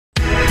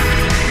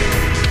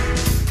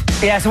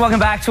Yeah, so welcome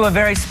back to a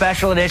very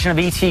special edition of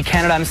ET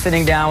Canada. I'm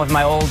sitting down with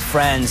my old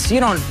friends. You're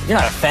not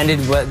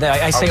offended when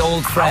I say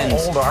old friends.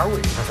 How old are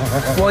we?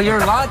 Well, you're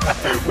a lot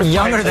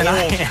younger than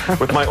I am.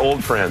 With my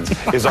old friends.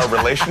 Is our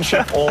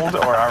relationship old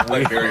or are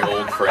we? My very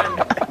old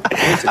friend.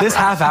 This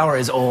half hour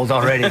is old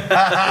already.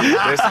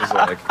 This is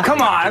like...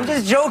 Come on, I'm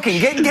just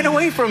joking. Get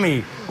away from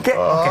me.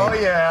 Oh,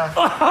 yeah.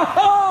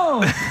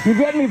 Oh, you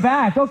get me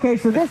back. Okay,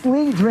 so this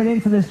leads right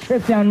into this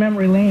trip down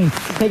memory lane.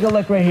 Take a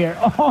look right here.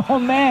 Oh,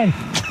 man.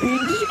 Did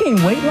you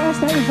gain weight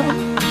last night or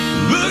something?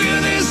 Look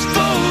at this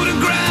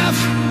photograph.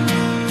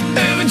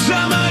 Every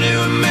time I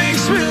do, it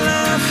makes me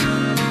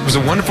laugh. It was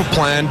a wonderful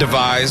plan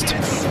devised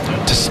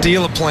to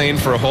steal a plane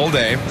for a whole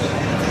day,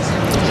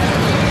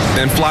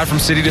 then fly from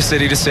city to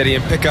city to city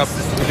and pick up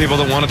people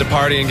that wanted to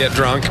party and get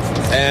drunk,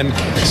 and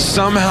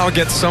somehow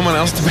get someone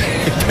else to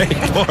pay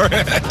for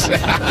it.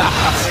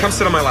 Come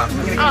sit on my lap.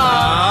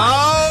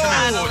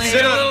 Oh,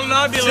 sit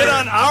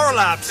on our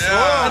laps.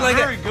 Yeah.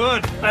 Very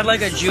good. I'd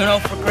like a Juno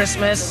for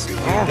Christmas. Can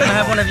I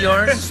have one of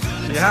yours?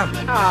 Yeah.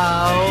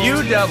 Oh.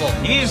 You devil.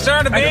 You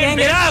started being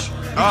get up.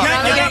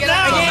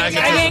 I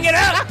can't get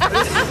up.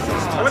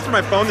 I went through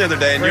my phone the other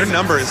day, and your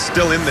number is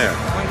still in there.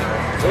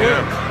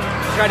 Yeah.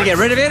 Try to get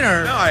rid of it,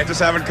 or? No, I just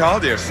haven't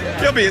called you.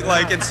 You'll be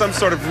like in some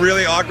sort of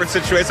really awkward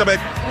situation. I'm like,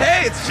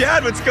 hey, it's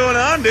Chad. What's going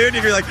on, dude?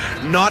 You'll be like,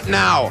 not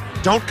now.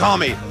 Don't call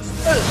me.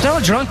 They're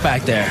all drunk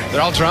back there.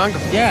 They're all drunk?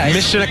 Yeah.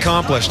 Mission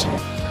accomplished.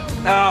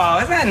 Oh,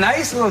 isn't that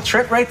nice? A little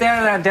trip right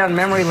there down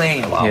memory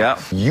lane. Wow. Yeah.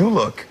 You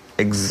look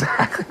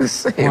exactly the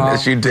same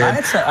as you did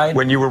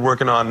when you were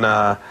working on...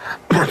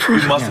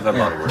 You must have done a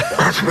lot of work.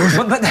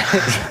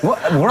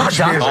 But we're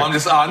done. No, I'm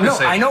just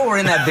saying. I know we're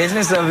in that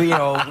business of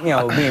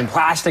being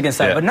plastic and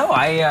stuff, Yeah. but no,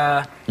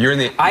 You're in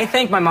the... I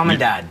thank my mom and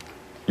dad.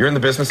 You're in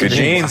the business Good of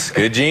genes.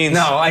 Good genes.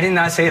 No, I did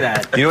not say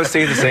that. You know what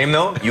stays the same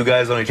though? You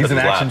guys on each other's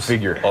laps. an action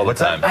figure. all the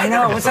time. I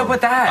know. What's up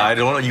with that? I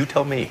don't know. You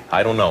tell me.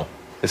 I don't know.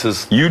 This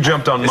is You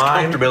jumped on It's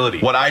mine.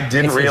 comfortability. What I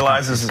didn't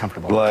realize is,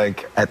 comfortable.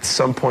 like, at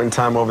some point in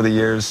time over the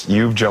years,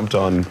 you've jumped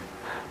on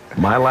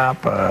my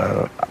lap,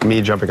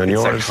 me jumping on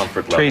it's that yours.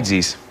 comfort level.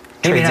 Tradesies.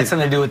 Maybe it had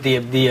something to do with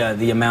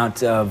the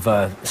amount of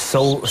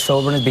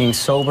soberness, being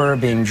sober,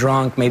 being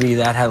drunk. Maybe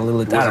that had a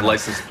little. It was a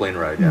licensed plane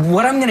ride. Yeah.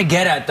 What I'm gonna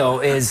get at though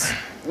is,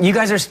 you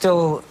guys are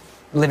still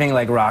living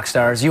like rock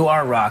stars. You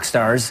are rock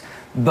stars,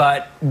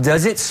 but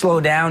does it slow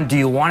down? Do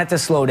you want it to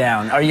slow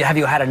down? Have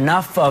you had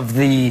enough of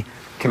the?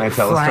 Can I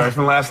tell a story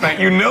from last night?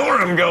 You know where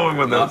I'm going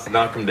with this.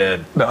 Knock 'em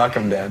dead. Knock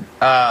 'em dead.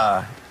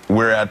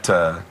 We're at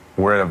a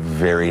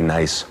very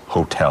nice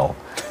hotel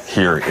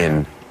here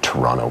in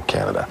Toronto,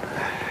 Canada,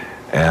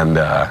 and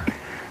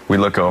we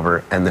look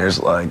over and there's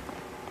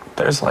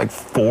like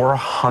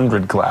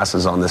 400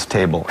 glasses on this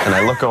table, and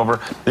I look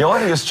over. The only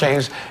thing that's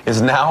changed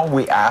is now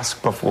we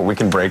ask before we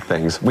can break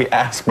things. We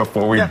ask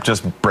before we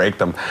just break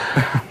them.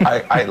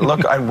 I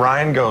look.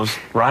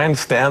 Ryan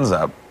stands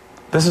up.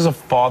 This is a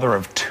father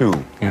of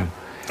two. Yeah.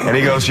 And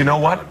he goes, you know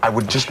what? I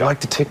would just like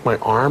to take my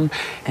arm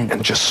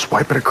and just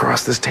swipe it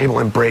across this table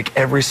and break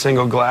every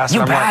single glass.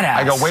 You and I'm badass.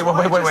 like,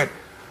 I go, wait.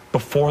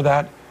 Before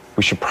that,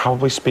 we should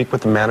probably speak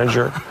with the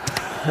manager.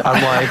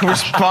 I'm like,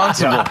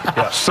 responsible.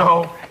 Yeah.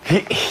 So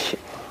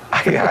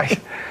I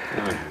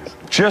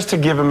just to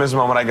give him his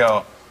moment, I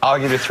go, I'll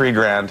give you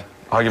 $3,000.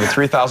 I'll give you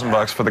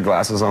 $3,000 for the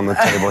glasses on the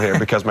table here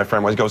because my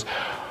friend goes,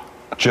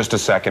 just a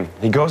second.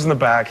 He goes in the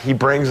back. He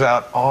brings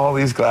out all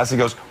these glasses. He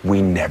goes,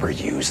 we never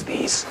use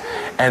these.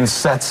 And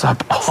sets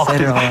up all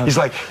these. He's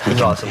like,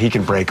 he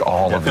can break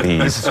all of these.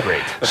 This is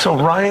great. So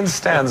Ryan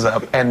stands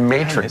up and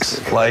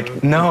Matrix,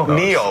 like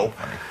Neo,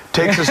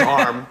 takes his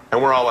arm,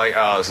 and we're all like,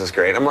 oh, this is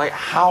great. I'm like,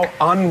 how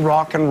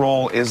un-rock and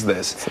roll is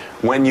this?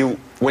 When you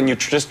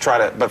just try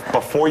to, but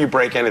before you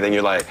break anything,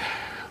 you're like,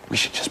 we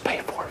should just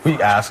pay for it. We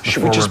ask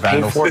Should we just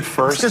pay for it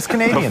first? It's just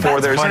Canadian.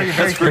 Before there's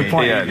Very good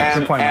point.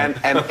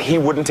 and he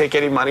wouldn't take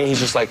any money.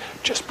 He's just like,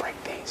 just break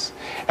these.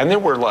 And there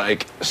were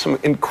like some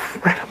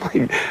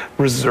incredibly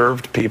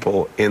reserved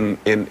people in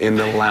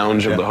the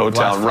lounge of the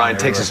hotel. And Ryan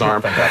takes his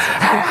arm,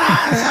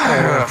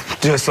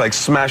 just like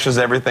smashes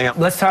everything up.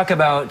 Let's talk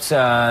about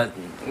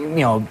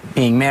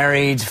being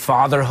married,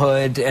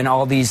 fatherhood, and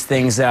all these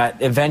things that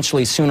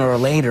eventually, sooner or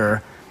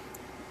later,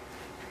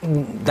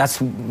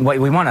 that's what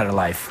we want out of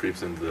life.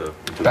 Creeps into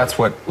That's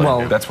what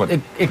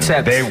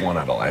except they want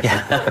out of life.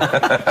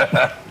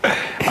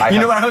 You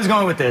know where I was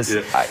going with this?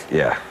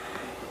 Yeah.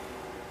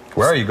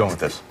 Where are you going with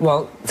this?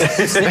 Well,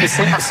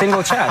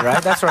 single Chad,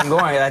 right? That's where I'm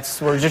going.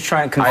 We're just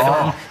trying to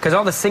confirm, because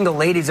all the single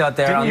ladies out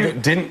there.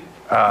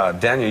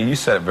 Daniel, you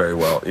said it very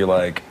well. You're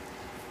like,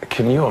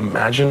 can you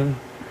imagine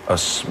a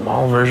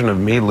small version of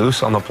me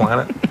loose on the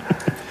planet?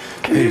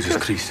 Jesus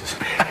Christ.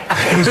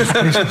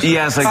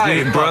 Yeah, it's like,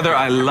 dude, brother,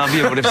 I love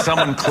you, but if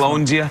someone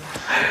clones you,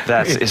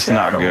 it's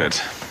not good.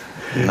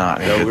 Not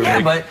good.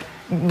 Yeah,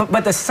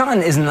 but the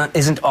son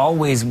isn't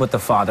always what the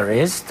father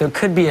is. There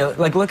could be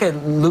look at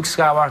Luke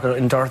Skywalker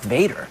and Darth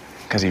Vader.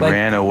 Because he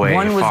ran away,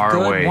 one was far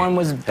good, away. One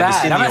was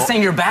bad. I'm not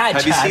saying you're bad,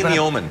 Have you Chad, seen The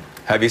Omen?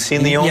 Have you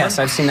seen The Omen? Yes,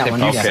 I've seen that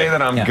one. If you say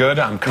that I'm good,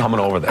 I'm coming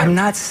over there. I'm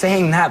not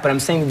saying that, but I'm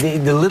saying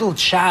the little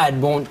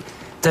Chad won't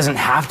doesn't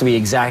have to be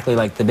exactly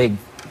like the big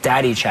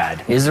daddy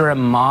Chad. Is there a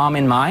mom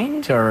in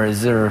mind, or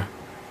is there...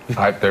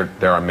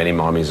 There are many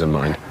mommies in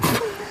mind.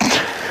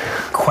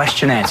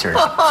 Question answered.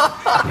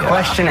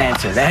 Question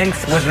answered. And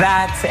with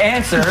that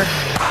answer,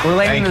 we're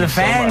letting the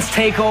fans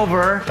take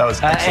over. That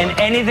was excellent. And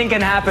anything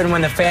can happen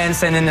when the fans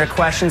send in their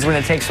questions. We're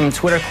going to take some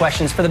Twitter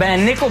questions for the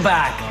band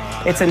Nickelback.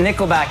 It's a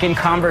Nickelback in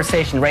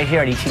conversation right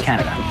here at ET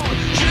Canada.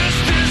 Just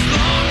as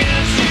long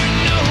as you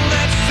know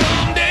that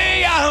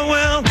someday I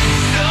will.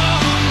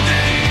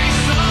 Someday,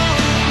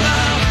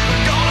 somehow,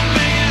 we're gonna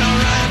make it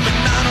alright, but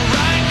not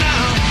right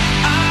now.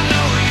 I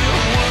know you're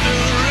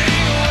wondering.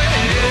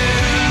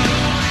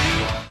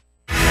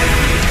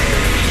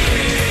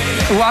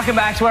 Welcome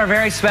back to our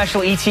very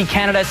special ET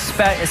Canada I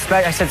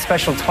said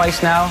special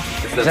twice now.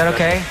 Is that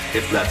okay?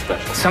 It's that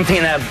special. Something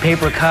in a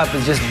paper cup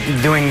is just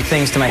doing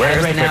things to my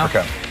head right now.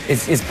 paper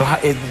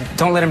cup?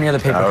 Don't let him near the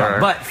paper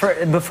cup. right.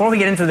 But before we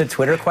get into the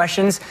Twitter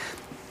questions,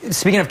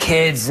 speaking of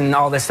kids and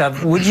all this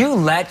stuff, would you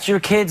let your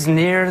kids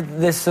near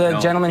this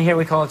gentleman here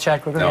we call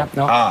Chad Kroeger? No. Yeah,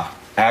 no?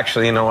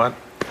 Actually, you know what?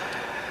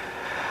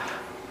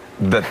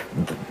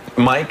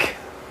 Mike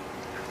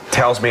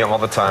tells me all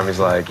the time, he's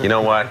like, you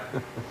know what?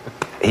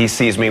 He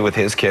sees me with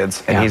his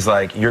kids, and he's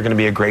like, you're going to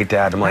be a great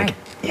dad. I'm like, Right.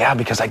 yeah,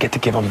 because I get to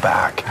give them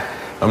back.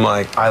 I'm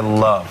like, I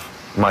love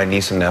my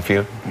niece and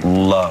nephew.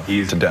 Love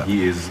to death.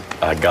 He is,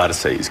 I gotta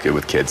say, he's good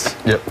with kids.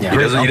 Yep.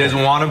 Yeah. He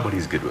doesn't want them, but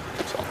he's good with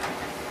them. So.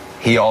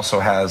 He also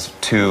has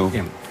two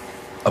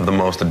of the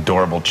most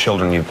adorable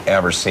children you've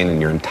ever seen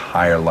in your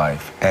entire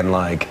life. And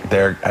like,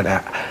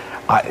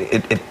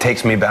 it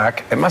takes me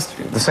back. It must,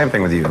 the same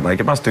thing with you. Like,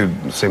 it must do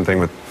the same thing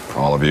with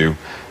all of you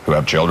who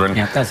have children.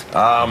 Yeah, it does.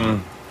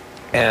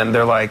 And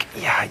they're like,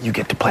 yeah, you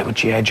get to play with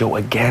G.I. Joe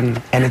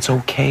again, and it's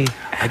okay.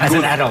 As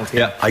an adult.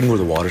 Yeah, I can go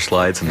to the water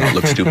slides and not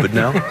look stupid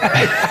now.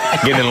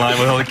 Get in line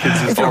with all the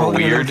kids. It's They're all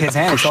holding weird. the kids'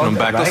 hands, Pushing all them good,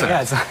 back. right? Listen,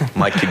 Yeah, it's-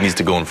 my kid needs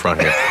to go in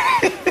front here.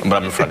 But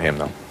I'm in front of him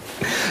now.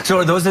 So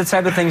are those the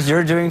type of things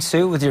you're doing,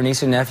 Sue, with your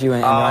niece and nephew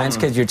and Ryan's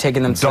kids? You're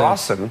taking them to...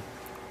 Dawson,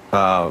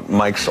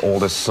 Mike's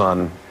oldest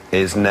son,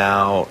 is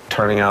now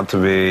turning out to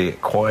be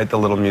quite the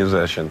little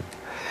musician.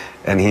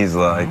 And he's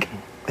like,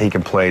 he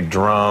can play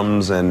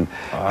drums and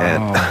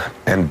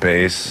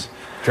bass.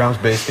 Drums,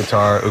 bass,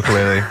 guitar,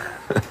 ukulele,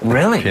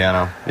 Really?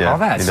 piano. Yeah, All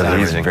that he does stuff.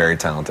 He's everything. very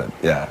talented.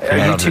 Yeah. Are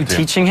you loves two it, too.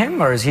 teaching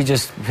him, or is he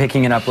just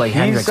picking it up like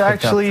Hendrix He's picked up?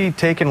 actually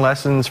taken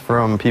lessons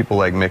from people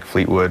like Mick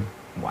Fleetwood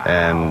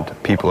and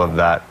people of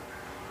that.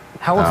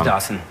 How old's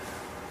Dawson?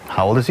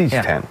 How old is he? He's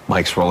Yeah. 10.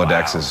 Mike's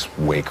Rolodex is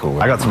way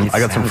cooler. I got some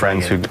Sounds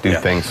friends who good. do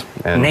things.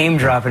 And Name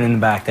dropping in the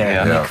back there.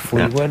 Yeah. Mick Yeah.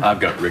 Fleetwood. I've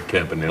got Rick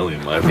Campanelli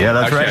in my phone. Yeah,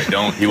 that's Actually, right. I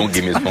don't. He won't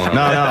give me his phone number.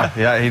 No,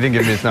 yeah, he didn't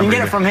give me his You number. can get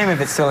it either. from him if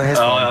it's still in his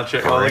Oh, phone. I'll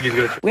check. Oh, I think he's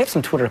good. We have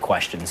some Twitter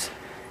questions.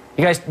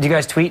 Do you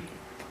guys tweet?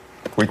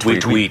 We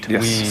tweet.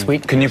 Yes.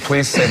 Sweet. Can you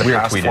please say the We're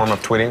past tweeted. form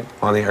of tweeting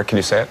on the air? Can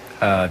you say it?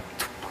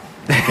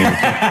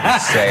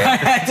 Say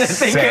it. Just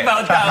think Say it.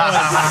 about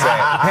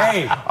that one.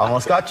 Hey,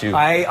 Almost got you.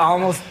 I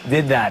almost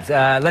did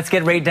that. Let's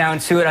get right down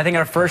to it. I think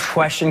our first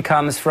question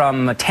comes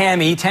from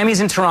Tammy.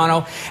 Tammy's in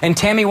Toronto, and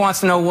Tammy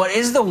wants to know, what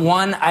is the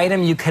one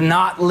item you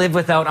cannot live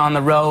without on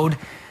the road?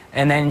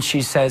 And then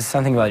she says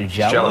something about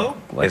Jell-O.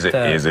 What,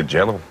 Is it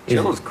Jello?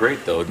 Jello's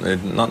great, though.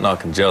 Not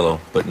knocking Jello,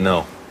 but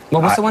no.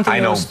 What was the one thing I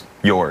you know was-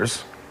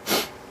 yours.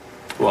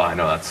 Well, I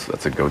know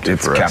that's a go-to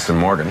It's for us. Captain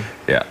Morgan.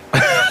 Yeah.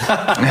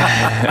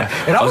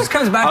 It always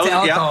comes back to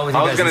alcohol with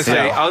you I was guys.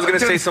 gonna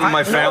say some of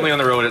my family on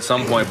the road at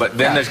some point, but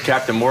then there's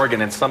Captain Morgan,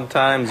 and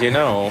sometimes, you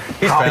know.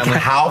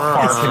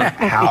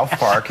 How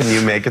far can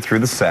you make it through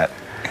the set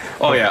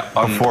Oh yeah.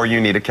 before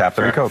you need a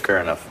Captain fair, Coke? fair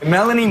enough.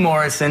 Melanie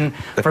Morrison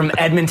from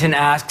Edmonton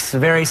asks,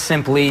 very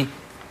simply,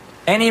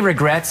 any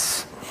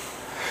regrets?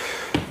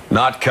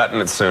 Not cutting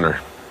it sooner.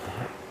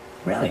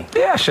 Really?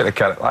 Yeah, should have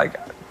cut it.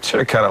 Should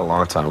have cut it a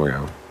long time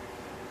ago.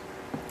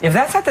 If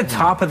that's at the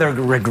top of the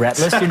regret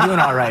list, you're doing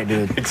all right,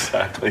 dude.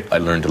 Exactly. I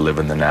learned to live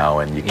in the now,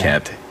 and you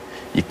can't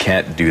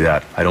do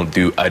that. I don't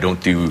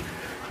do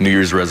New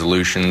Year's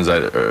resolutions.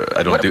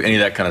 I don't do any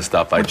of that kind of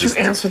stuff. Would you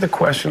answer the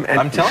question? And,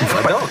 I'm telling you,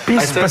 I don't. Be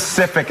I said-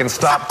 specific and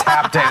stop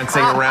tap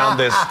dancing around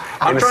this.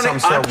 I'm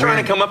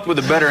trying to come up with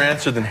a better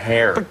answer than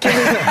hair.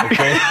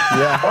 Okay.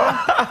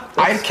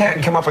 I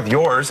can't come up with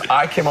yours.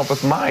 I came up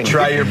with mine.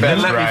 Try your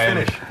best, Let me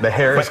Ryan. finish. The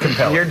hair is But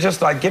compelling. You're just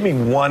like, give me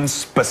one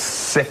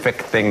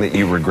specific thing that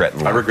you regret in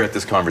I life. regret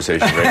this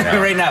conversation right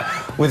now. Right now,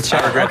 with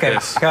Chad. I regret Okay,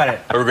 this. got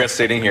it. I regret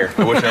sitting here.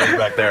 I wish I was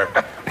back there.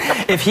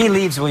 If he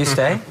leaves, will you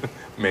stay?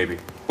 Maybe.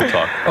 We'll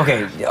talk.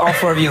 Okay, all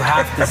four of you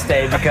have to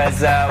stay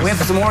because we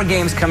have some more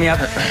games coming up.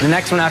 The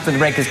next one after the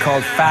break is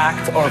called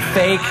Fact or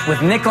Fake with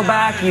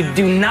Nickelback. You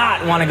do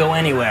not want to go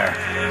anywhere.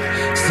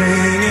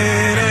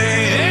 Singing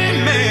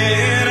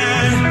amen,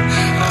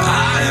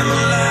 I am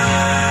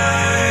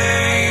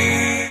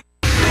alive.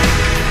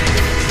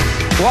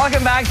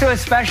 Welcome back to a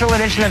special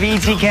edition of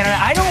ET Canada.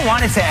 I don't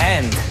want it to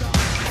end.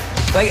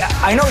 Like,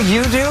 I know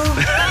you do,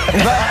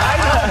 but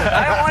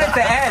I don't want it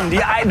to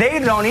end. They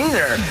don't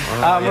either.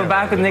 We're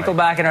back with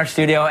Nickelback in our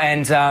studio,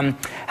 and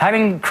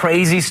having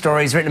crazy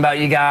stories written about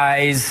you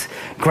guys,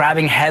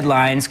 grabbing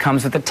headlines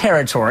comes with the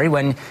territory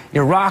when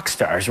you're rock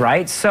stars,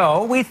 right?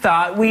 So we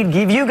thought we'd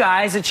give you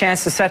guys a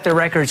chance to set the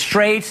record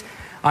straight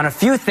on a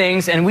few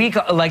things, and we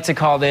like to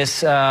call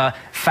this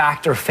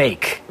fact or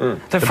fake.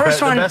 The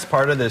first one... The best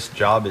part of this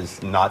job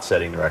is not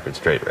setting the record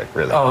straight, Rick,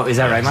 really. Oh, is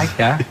that right, Mike?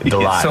 Yeah? The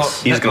lies.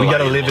 So, we got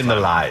to live in the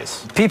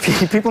lies.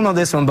 People know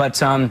this one, but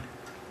some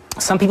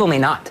people may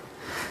not.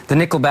 The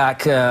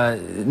Nickelback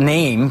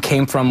name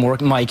came from,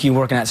 Mike, you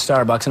working at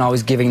Starbucks and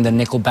always giving the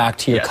Nickelback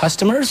to your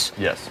customers?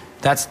 Yes.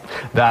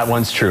 That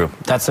one's true.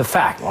 That's a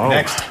fact. Oh.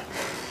 Next.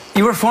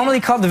 You were formerly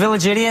called the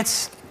Village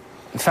Idiots.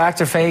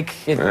 Fact or fake?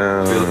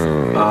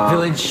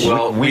 Village.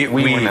 Well, we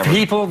were never,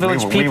 people.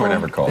 Village people. We were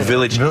never called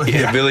Village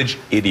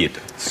idiot,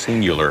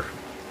 singular.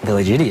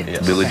 Village idiot.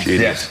 Yes. Village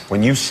idiot. Yes.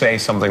 When you say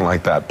something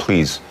like that,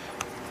 please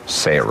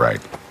say it right.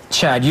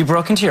 Chad, you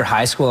broke into your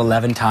high school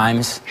 11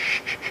 times.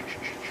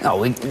 No,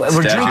 we're drinking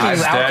alcohol.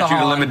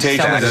 Statute of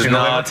limitations does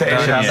not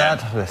Have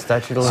that? The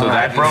statute of So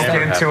I limitations. broke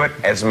into it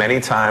as many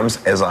times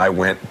as I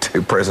went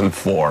to prison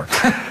for.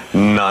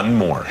 None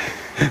more.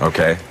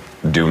 Okay?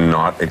 Do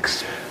not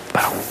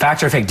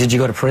Fact or fake? Did you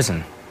go to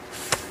prison?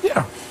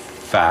 Yeah.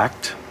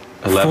 Fact.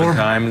 11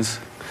 times.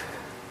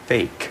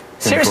 Fake.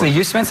 Seriously,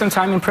 you spent some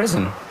time in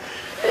prison.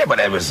 Yeah,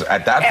 but it was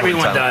at that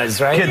Everyone point. does,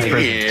 right? Kids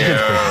prison.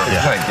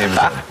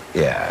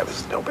 Yeah, it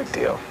was no big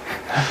deal.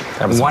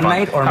 Having some One fun-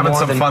 night or having more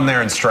some than- fun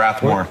there in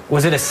Strathmore.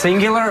 Was it a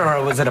singular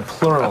or was it a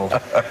plural?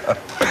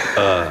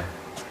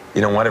 You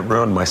know what? It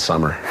ruined my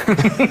summer.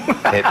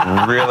 It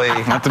really.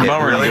 Not the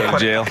bummer to go to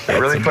jail. It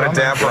really put a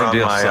damper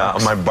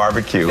on my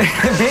barbecue.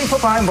 Being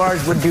put behind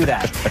bars would do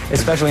that,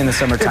 especially in the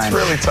summertime. It's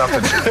really tough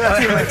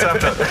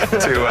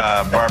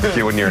to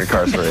barbecue when you're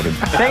incarcerated.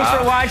 Thanks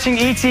for watching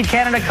ET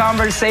Canada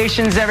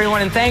Conversations,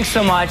 everyone, and thanks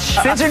so much.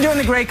 Since you're doing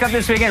the Grey Cup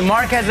this weekend,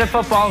 Mark has the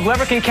football.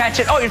 Whoever can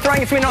catch it, you're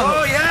throwing it to me?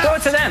 No, throw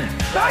it to them.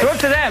 Nice. Throw it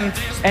to them,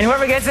 and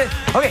whoever gets it,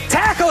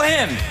 tackle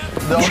him.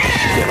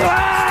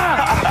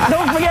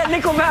 Don't forget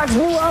Nickelback's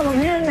Blue Album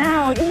here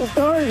now.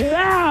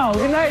 Now.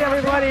 Good night,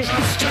 everybody.